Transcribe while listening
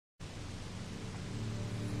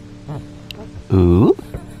Ooh.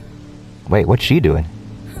 Wait, what's she doing?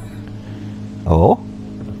 Oh.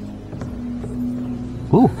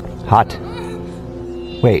 Ooh, hot.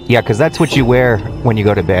 Wait, yeah, because that's what you wear when you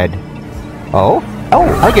go to bed. Oh? Oh,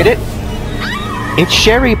 I get it. It's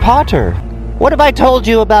Sherry Potter. What have I told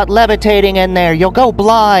you about levitating in there? You'll go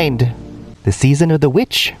blind. The season of the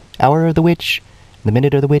witch, hour of the witch, the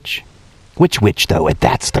minute of the witch. Which witch, though?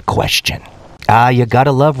 That's the question. Ah, you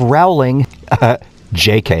gotta love Rowling.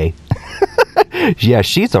 JK. Yeah,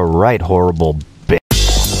 she's a right horrible bitch.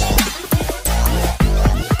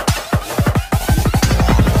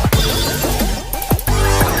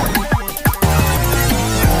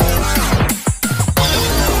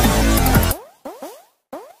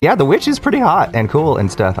 Yeah, the witch is pretty hot and cool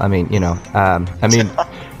and stuff. I mean, you know,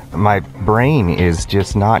 my brain is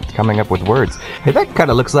just not coming up with words. Hey, that kind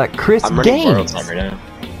of looks like Chris Gaines.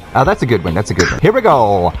 Oh, that's a good one. That's a good one. Here we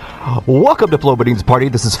go. Welcome to Flobadine's party.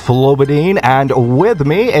 This is Flobadine, and with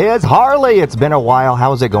me is Harley. It's been a while.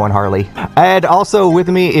 How's it going, Harley? And also with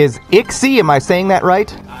me is Ixie. Am I saying that right?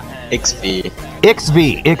 XV.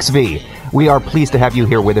 XV. We are pleased to have you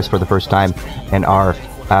here with us for the first time in our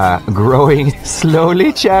growing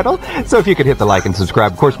slowly channel. So if you could hit the like and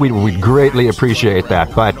subscribe, of course, we'd greatly appreciate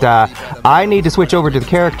that. But I need to switch over to the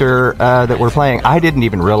character that we're playing. I didn't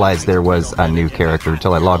even realize there was a new character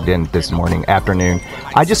until I logged in this afternoon.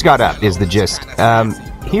 I just got up, is the gist.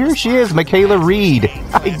 Here she is, Mikaela Reid.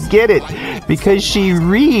 I get it, because she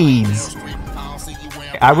reads.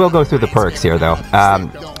 I will go through the perks here, though.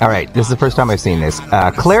 Alright, this is the first time I've seen this.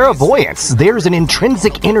 Clairvoyance. There's an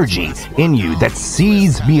intrinsic energy in you that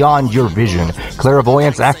sees beyond your vision.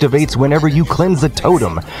 Clairvoyance activates whenever you cleanse a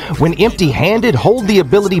totem. When empty-handed, hold the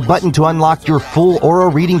ability button to unlock your full aura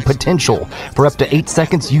reading potential. For up to 8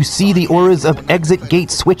 seconds, you see the auras of exit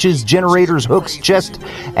gate switches, generators, hooks, chest,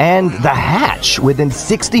 and the hatch within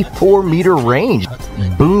 64-meter range.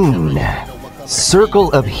 Boon.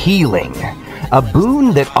 Circle of Healing. A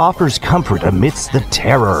boon that offers comfort amidst the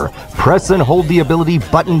terror. Press and hold the ability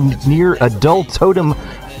button near a dull totem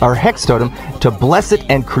or hex totem to bless it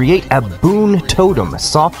and create a boon totem.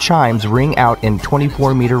 Soft chimes ring out in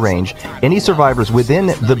 24-meter range. Any survivors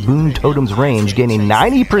within the boon totem's range gain a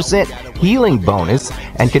 90% healing bonus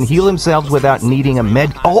and can heal themselves without needing a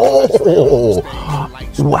med. Oh!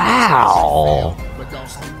 Wow!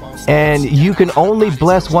 And you can only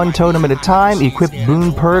bless one totem at a time. Equipped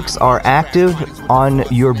boon perks are active on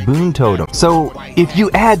your boon totem. So if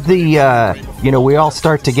you add the, we all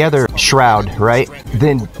start together shroud, right?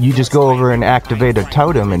 Then you just go over and activate a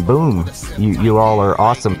totem and boom, you all are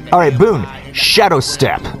awesome. All right, boon. Shadow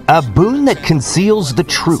Step. A boon that conceals the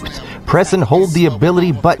truth. Press and hold the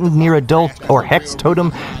ability button near a dull or hex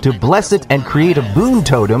totem to bless it and create a boon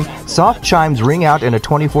totem. Soft chimes ring out in a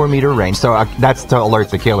 24-meter range. So that's to alert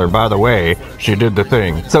the killer. By the way, she did the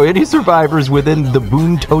thing. So any survivors within the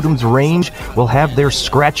boon totem's range will have their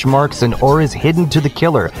scratch marks and auras hidden to the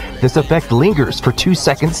killer. This effect lingers for 2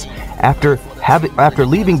 seconds after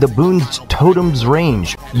leaving the boon totem's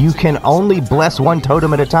range. You can only bless one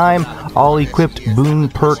totem at a time. All equipped boon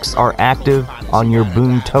perks are active on your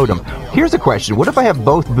boon totem. Here's a question. What if I have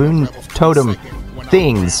both boon totem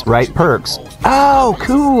things, right? Perks. Oh,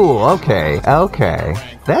 cool. Okay.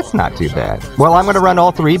 That's not too bad. Well, I'm going to run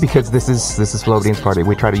all three because this is Flobadine's party.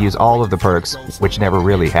 We try to use all of the perks, which never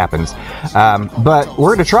really happens. But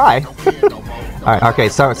we're going to try. Alright, okay,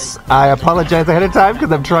 so I apologize ahead of time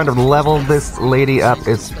because I'm trying to level this lady up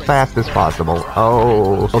as fast as possible.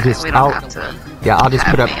 Oh, I'll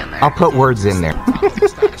put words in there.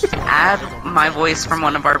 Add my voice from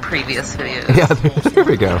one of our previous videos. Yeah, there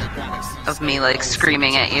we go. Of me, like,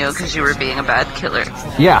 screaming at you because you were being a bad killer.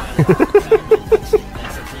 Yeah.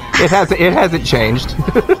 It hasn't changed.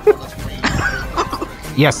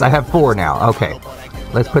 Yes, I have 4 now. Okay.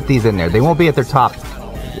 Let's put these in there. They won't be at their top,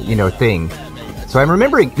 thing. So I'm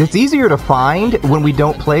remembering, it's easier to find when we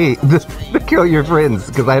don't play the Kill Your Friends,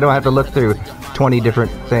 because I don't have to look through 20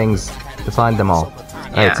 different things to find them all.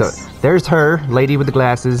 Alright, so there's her, lady with the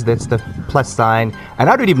glasses, that's the plus sign, and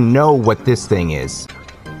I don't even know what this thing is.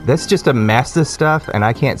 That's just a mess of stuff, and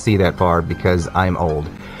I can't see that far because I'm old.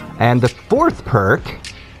 And the 4th perk,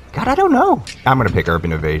 God, I don't know. I'm gonna pick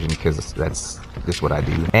Urban Evasion, because that's just what I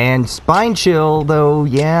do. And Spine Chill, though,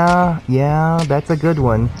 yeah, that's a good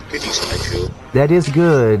one. That is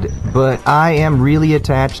good, but I am really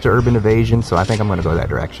attached to Urban Evasion, so I think I'm going to go that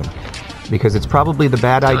direction. Because it's probably the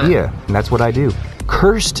bad idea, and that's what I do.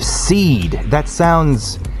 Cursed Seed. That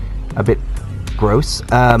sounds a bit gross.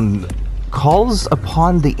 Calls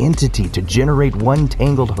upon the entity to generate one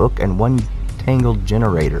tangled hook and one tangled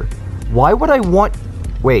generator. Why would I want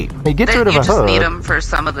Wait, he gets rid of a You just hook. need them for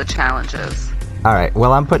some of the challenges. Alright,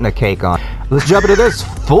 well, I'm putting a cake on. Let's jump into this.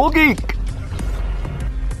 Full geek!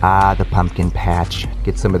 Ah, the pumpkin patch.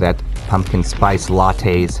 Get some of that pumpkin spice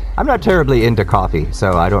lattes. I'm not terribly into coffee,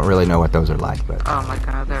 so I don't really know what those are like, but... Oh my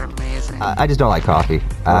god, they're amazing. I just don't like coffee.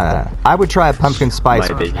 I would try a pumpkin spice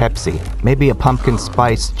Pepsi. Maybe a pumpkin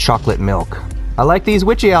spice chocolate milk. I like these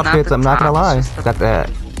witchy outfits, I'm not gonna lie. Got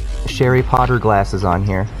the Sherry Potter glasses on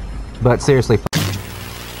here. But seriously,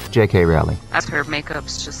 JK Rowling. Her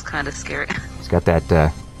makeup's just kind of scary. It's got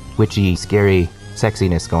that witchy, scary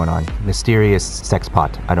sexiness going on. Mysterious sex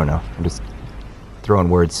pot. I don't know. I'm just throwing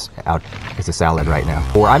words out as a salad right now.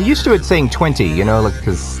 Or I'm used to it saying 20, you know,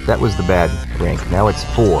 because that was the bad rank. Now it's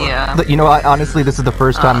 4. Yeah. But, you know, honestly, this is the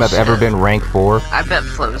first time I've ever been rank 4. I bet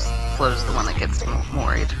Flo's the one that gets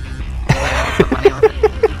worried.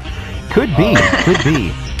 Could be. Could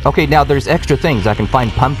be. Okay, now there's extra things. I can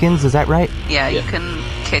find pumpkins, is that right? Yeah, you can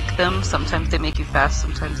kick them. Sometimes they make you fast,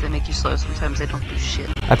 sometimes they make you slow, sometimes they don't do shit.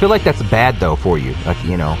 I feel like that's bad, though, for you. Like,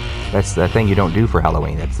 you know, that's the thing you don't do for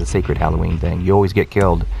Halloween. That's the sacred Halloween thing. You always get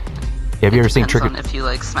killed. Have you ever seen Depends on if you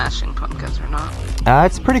like Smashing Pumpkins or not.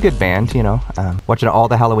 It's a pretty good band, you know. Watching all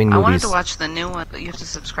the Halloween movies. I wanted to watch the new one, but you have to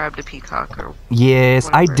subscribe to Peacock or... Yes,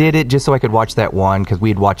 whatever. I did it just so I could watch that one, because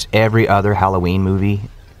we'd watched every other Halloween movie.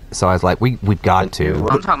 So I was like, we've got to.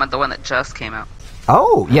 I'm talking about the one that just came out.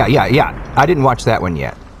 Oh, yeah. I didn't watch that one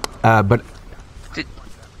yet. But...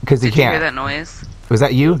 Because you Did you can't. hear that noise? Was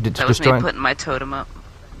that you? That was me putting my totem up.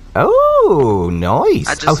 Oh, nice.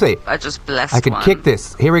 I just blessed I could one. kick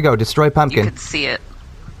this. Here we go. Destroy pumpkin. You could see it.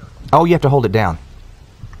 Oh, you have to hold it down.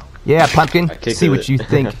 Yeah, pumpkin. See what you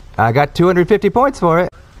think. I got 250 points for it.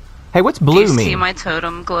 Hey, what's blue Do you mean? see my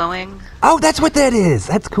totem glowing? Oh, that's what that is.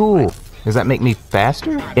 That's cool. Does that make me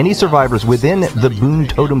faster? Any survivors within the Boon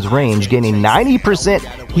Totem's range gaining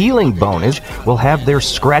 90% healing bonus will have their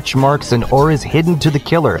scratch marks and auras hidden to the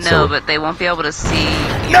killer. No, but they won't be able to see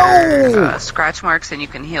your scratch marks, and you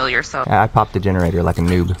can heal yourself. I popped the generator like a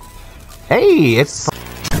noob. Hey, it's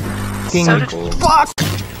fucking fuck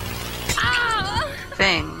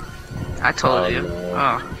thing. I told you.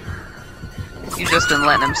 Oh. You've just been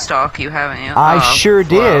letting him stalk you, haven't you? I sure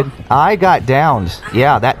did. I got downed.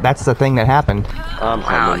 Yeah, that's the thing that happened.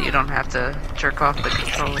 Wow, you don't have to jerk off the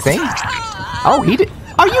controller. Thing? Oh, he did.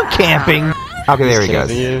 Are you camping? Okay, there he goes.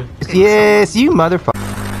 Yes, you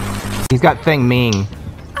motherfucker. He's got Feng Ming.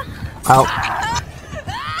 Oh.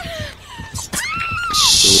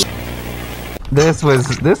 This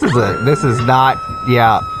is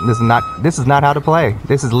not how to play.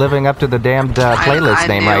 This is living up to the damned playlist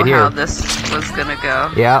name right here. I knew how this was gonna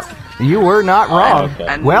go. Yeah, you were not wrong.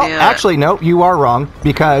 Well, actually, no, you are wrong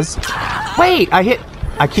because... Wait, I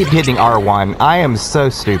keep hitting R1. I am so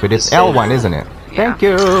stupid. It's L1, isn't it? Yeah. Thank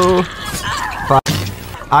you.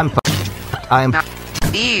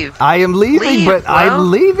 Leave. I am leaving, Leave, but Flo.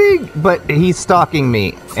 I'm leaving, but he's stalking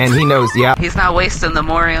me, and he knows, yeah. He's not wasting the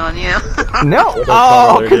Mori on you. No,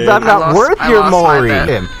 oh, because I'm not worth your Mori. my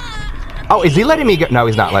bet. Oh, is he letting me go? No,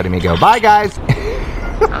 he's not letting me go. Bye, guys.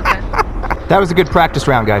 Okay. That was a good practice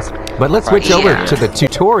round, guys. But let's switch over to the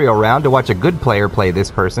tutorial round to watch a good player play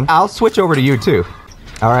this person. I'll switch over to you, too.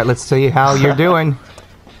 All right, let's see how you're doing.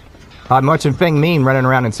 I'm watching Feng Ming running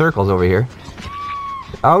around in circles over here.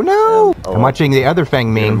 Oh, no. I'm watching the other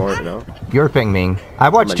Feng Ming. Your Feng Ming. I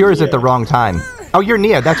watched yours at the wrong time. Oh, you're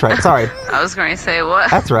Nia. That's right. Sorry. I was going to say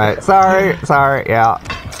what? That's right. Sorry. Yeah.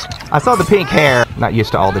 I saw the pink hair. Not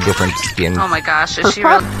used to all the different skins. Oh my gosh, is she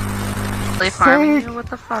really farming you? What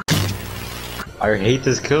the fuck? I hate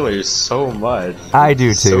this killer so much. I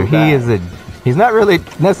do too. He's not really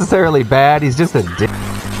necessarily bad. He's just a dick.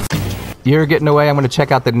 You're getting away. I'm going to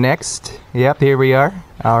check out the next. Yep, here we are.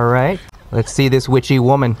 All right. Let's see this witchy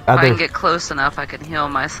woman. If I can get close enough, I can heal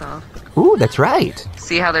myself. Ooh, that's right.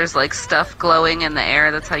 See how there's like stuff glowing in the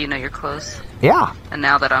air? That's how you know you're close. Yeah. And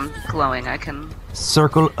now that I'm glowing, I can...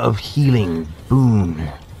 Circle of Healing. Boon.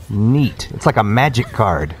 Neat. It's like a magic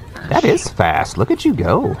card. That is fast. Look at you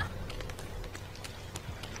go.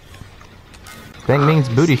 Thing means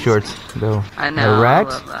booty shorts, though. I know. All right. I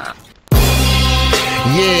love that.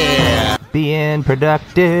 Yeah. Being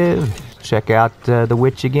productive. Check out the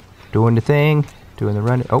witch again. Doing the thing. Doing the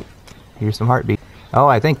run. Oh, here's some heartbeat. Oh,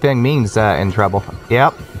 I think Feng Ming's in trouble.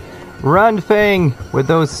 Yep. Run, Feng, with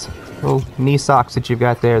those little knee socks that you've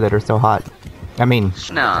got there that are so hot. I mean...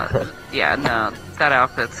 No. Yeah, no. That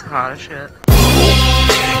outfit's hot as shit.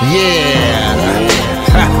 Yeah.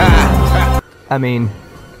 I mean,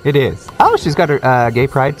 it is. Oh, she's got her gay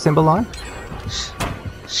pride symbol on.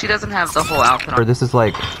 She doesn't have the whole outfit on. Or this is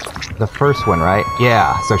like the first one, right?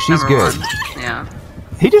 Yeah, so she's good. Yeah.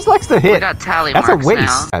 He just likes to hit. We got tally That's marks a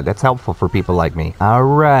waste. now. That's helpful for people like me. All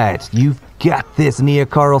right, you've got this, Nia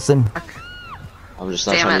Carlson. I'm just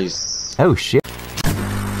not Damn trying it. to use... Oh shit,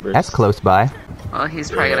 that's close by. Well,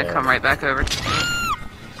 he's probably gonna come right back over.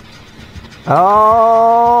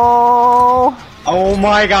 Oh! Oh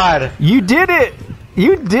my god! You did it!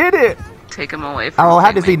 You did it! Take him away from Oh, how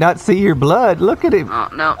me. does he not see your blood? Look at him. Oh,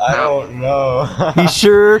 no, I no. don't know. He's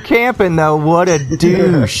sure camping though. What a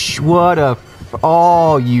douche. What a...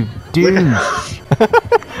 Oh, you douche.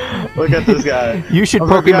 Look at this guy. You should I'm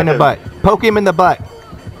poke him in the gonna- butt. Poke him in the butt.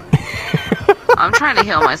 I'm trying to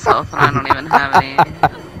heal myself and I don't even have any.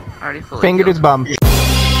 Already fully Fingered his healed. bum.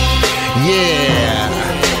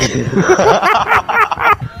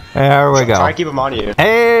 There we go. Try to keep him on you.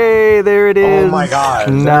 Hey, there it is. Oh my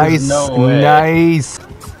god. Nice, There's no way. nice.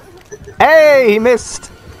 Hey, he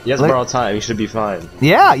missed. He has borrowed time. He should be fine.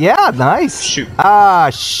 Yeah, nice. Shoot.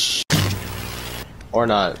 Or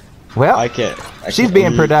not. Well, I can't. she's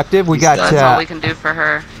being productive. We got, That's all we can do for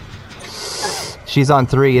her. she's on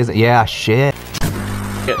 3, isn't? Yeah, shit.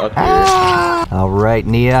 Get up here. All right,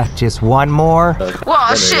 Nia, just one more.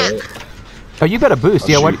 Whoa, shit! Oh, you got a boost. Oh,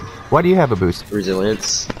 Yeah, shoot. why do you have a boost?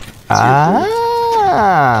 Resilience.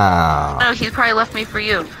 Ah. No, he probably left me for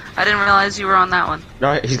you. I didn't realize you were on that one.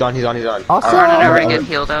 No, he's gone. Awesome. I'm running over to get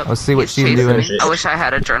healed up. Let's see what He's she's chasing doing. me. I wish I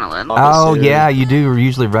had adrenaline. Oh, yeah, you do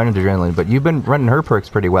usually run into adrenaline, but you've been running her perks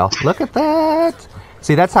pretty well. Look at that.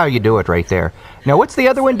 See, that's how you do it right there. Now, what's the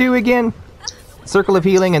other one do again? Circle of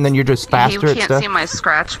healing, and then you're just faster He at can't stuff? see my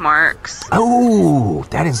scratch marks. Oh,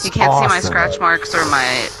 that is He can't see my awesome. scratch marks or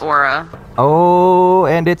my aura. Oh,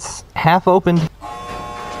 and it's half opened.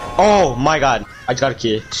 Oh my god. I just got a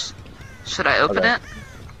key. Should I open Okay. it?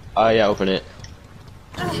 Yeah, open it.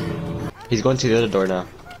 He's going to the other door now.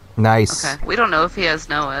 Nice. Okay. We don't know if he has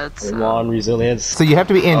NOED. Come So. on, resilience. So you have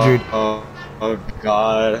to be injured. Oh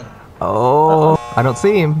god. Oh, I don't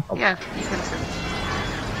see him. Yeah, you can see.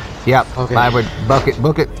 Yep, Okay. I would book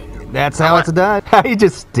it. That's how it's done. He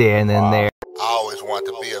just standing there. I always want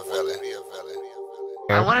to be a villain.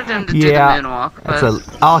 I wanted him to Yeah, do the moonwalk, That's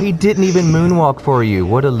but oh, he didn't even moonwalk for you.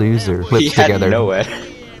 What a loser. He Flips had together. no way.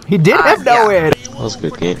 He did have yeah. no it. That was a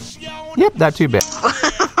good game. Yep, not too bad.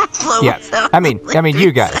 Flo Yeah, was out. I mean,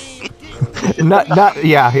 you guys.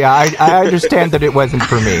 Yeah. I understand that it wasn't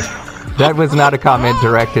for me. That was not a comment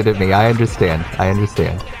directed at me. I understand.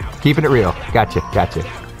 Keeping it real. Gotcha.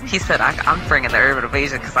 He said, I'm bringing the urban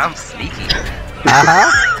evasion because I'm sneaky.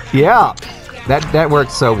 Yeah. That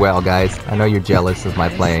works so well, guys. I know you're jealous of my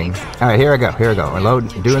playing. All right, here I go.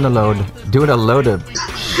 Doing a load of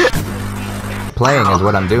playing is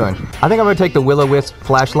what I'm doing. I think I'm gonna take the Will-O-Wisp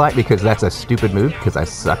flashlight because that's a stupid move because I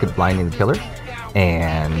suck at blinding the killer.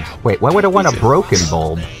 And wait, why would I want a broken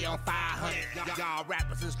bulb?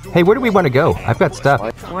 Hey, where do we want to go? I've got stuff.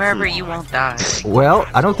 Wherever you won't die. Well,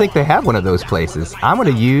 I don't think they have one of those places. I'm gonna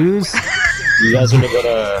use. You guys want to go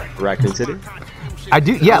to Raccoon City? I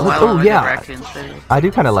do. Yeah. I Oh, wanna yeah. get Raccoon City. I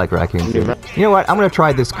do kind of like Raccoon City. You know what? I'm gonna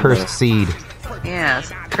try this cursed seed. Yeah,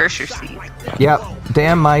 curse your seed. Yep.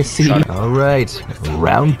 Damn my seed. All right.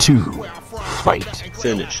 Round 2. Fight.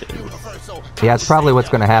 Finish it. Yeah, it's probably what's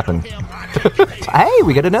gonna happen. Hey,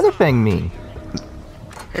 we got another Fang Me.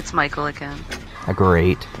 It's Michael again.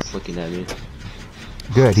 Great. He's looking at me.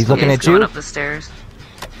 Good. He's looking He's at going you. up the stairs.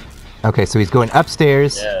 Okay, so he's going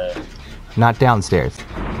upstairs, Yeah. not downstairs.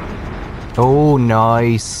 Oh,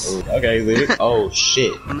 nice. Okay, leave it. Oh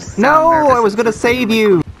shit. No, I was gonna save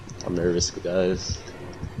you. I'm nervous, guys.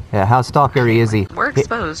 Yeah, how stalkery is he? We're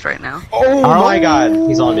exposed right now. Oh my god,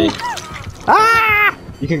 he's on me. Ah!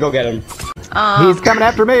 You can go get him. He's coming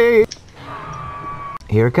after me.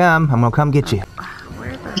 Here I come. I'm gonna come get you.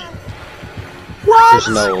 Where the... What?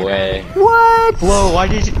 There's no way. What? Whoa, why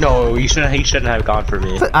did you? No, you shouldn't. He shouldn't have gone for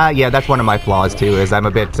me. Yeah, that's one of my flaws too. Is I'm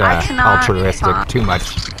a bit I cannot altruistic, find- too much.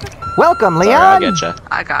 Welcome, Sorry, I'll Leon. get ya.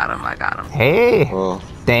 I got him. Hey, Oh,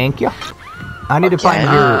 thank you. I need to find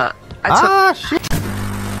Again? your. I Shit.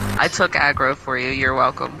 took aggro for you. You're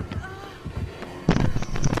welcome.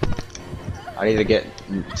 I need to get.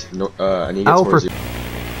 I need to get Oh, towards for you.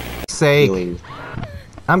 Sake, Healing.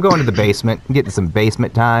 I'm going to the basement. I'm getting some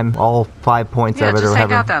basement time. All 5 points Yeah, of it or just hang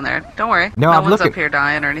whatever. out down there. Don't worry. No, No I'm one's looking- up here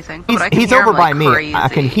dying or anything. But I can He's hear over him, by like, me. I can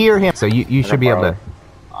crazy. hear him. So you should be able to.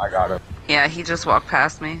 I got him. Yeah, he just walked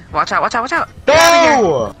past me. Watch out!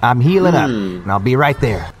 No! I'm healing up, Hmm. and I'll be right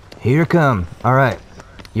there. Here I come. All right,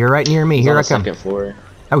 you're right near me. He's Here on I the come. second floor.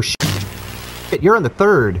 Oh shit! You're on the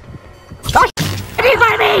 3rd. Oh shit! He's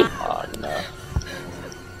by me. Oh no.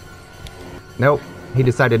 Nope. He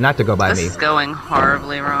decided not to go by This me. is going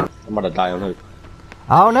horribly wrong. I'm gonna die on hook.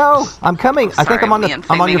 Oh no, I'm coming. I think I'm on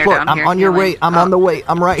your floor. I'm on your way. I'm on the way.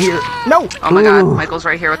 I'm right here. No. Oh my god, Michael's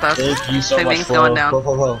right here with us. Thank you so much. Going down.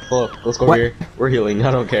 Let's go here. We're healing.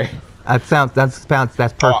 I don't care.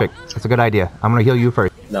 That's perfect. That's a good idea. I'm gonna heal you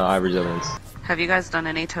first. No, I have resilience. Have you guys done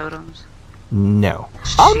any totems? No.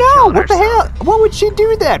 She Oh no! killed What the herself. hell? What would she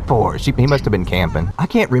do that for? He must have been camping. I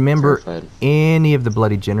can't remember Terrified. any of the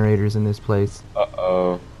bloody generators in this place.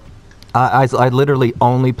 Uh-oh. I literally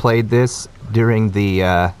only played this during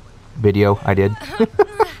the video I did.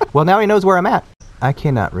 Well, now he knows where I'm at. I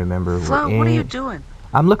cannot remember. Flo, what are you doing?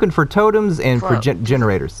 I'm looking for totems and Flo. for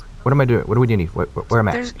generators. What am I doing? What do we need? Where am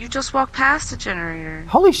I at? You just walked past the generator.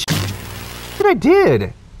 Holy shit! What I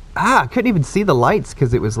did? I couldn't even see the lights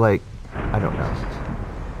because it was like, I don't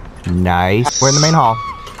know. Nice. We're in the main hall.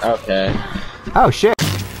 Okay. Oh shit!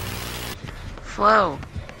 Flo,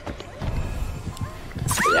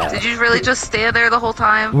 Yeah. did you really just stand there the whole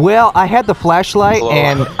time? Well, I had the flashlight Flo.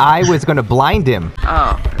 and I was gonna blind him.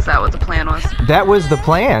 Oh, is that what the plan was? That was the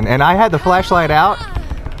plan, and I had the flashlight out,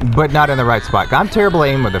 but not in the right spot. I'm terrible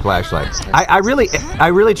aim with the flashlight. I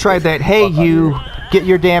really tried that. Hey, you, get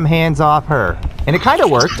your damn hands off her, and it kind of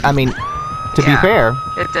worked. I mean, to be fair,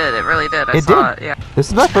 It did, it really did. I it saw did. it, yeah. This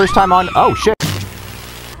is my first time on. Oh shit.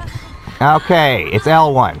 Okay, it's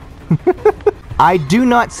L1. I do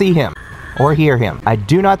not see him or hear him. I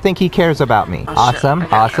do not think he cares about me. Oh, shit. Awesome,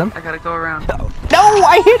 awesome. I gotta go around. No,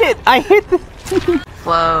 I hit it. I hit the.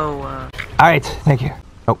 Flo, All right, thank you.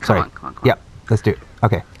 Oh, sorry. Come on. Yep, let's do it.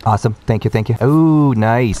 Okay, awesome. Thank you, thank you. Oh,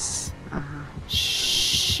 nice.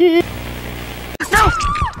 Shit. No!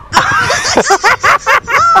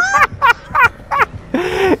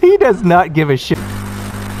 He does not give a shit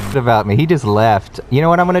about me. He just left. You know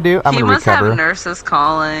what I'm gonna do? I'm He gonna must recover. have nurses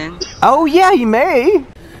calling. Oh yeah, he may.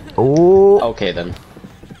 Oh. Okay then.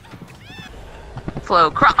 Flo,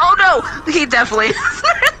 crawl. Oh no! He definitely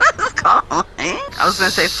is calling. I was gonna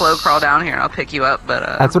say, Flo, crawl down here and I'll pick you up, but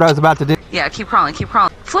That's what I was about to do. yeah, keep crawling, keep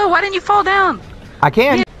crawling. Flo, why didn't you fall down? I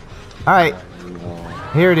can. All right.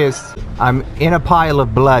 Here it is. I'm in a pile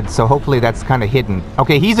of blood, so hopefully that's kind of hidden.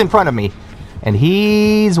 Okay, he's in front of me, and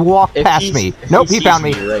he's walked past me. Nope, he found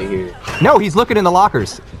me. Right here. No, he's looking in the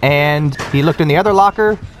lockers, and he looked in the other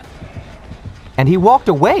locker, and he walked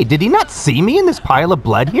away. Did he not see me in this pile of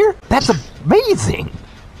blood here? That's amazing.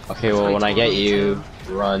 Okay, well when I get you,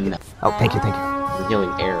 run. Oh, thank you, thank you. I'm healing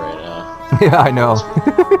air right now. Yeah, I know.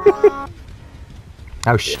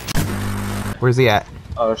 Oh shit. Where's he at?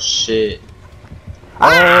 Oh shit.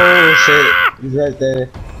 Oh shit. He's right there.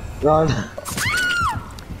 Run.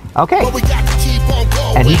 Okay. But we got to keep on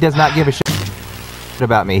going. And he does not give a shit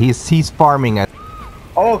about me. He's farming it.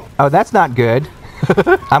 Oh. Oh, that's not good.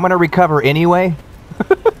 I'm gonna recover anyway.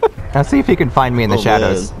 Now see if he can find me in the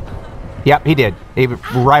shadows. Man. Yep, he did.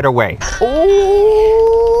 Right away.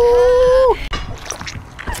 Oh!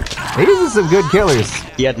 These are some good killers.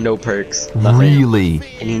 He had no perks. Nothing. Really?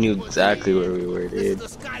 And he knew exactly where we were, dude.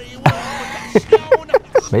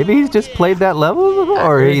 Maybe he's just played that level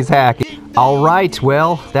before, or he's hacking. All right,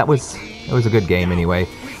 well, that was a good game anyway.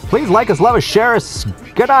 Please like us, love us, share us.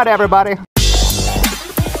 Good night, everybody.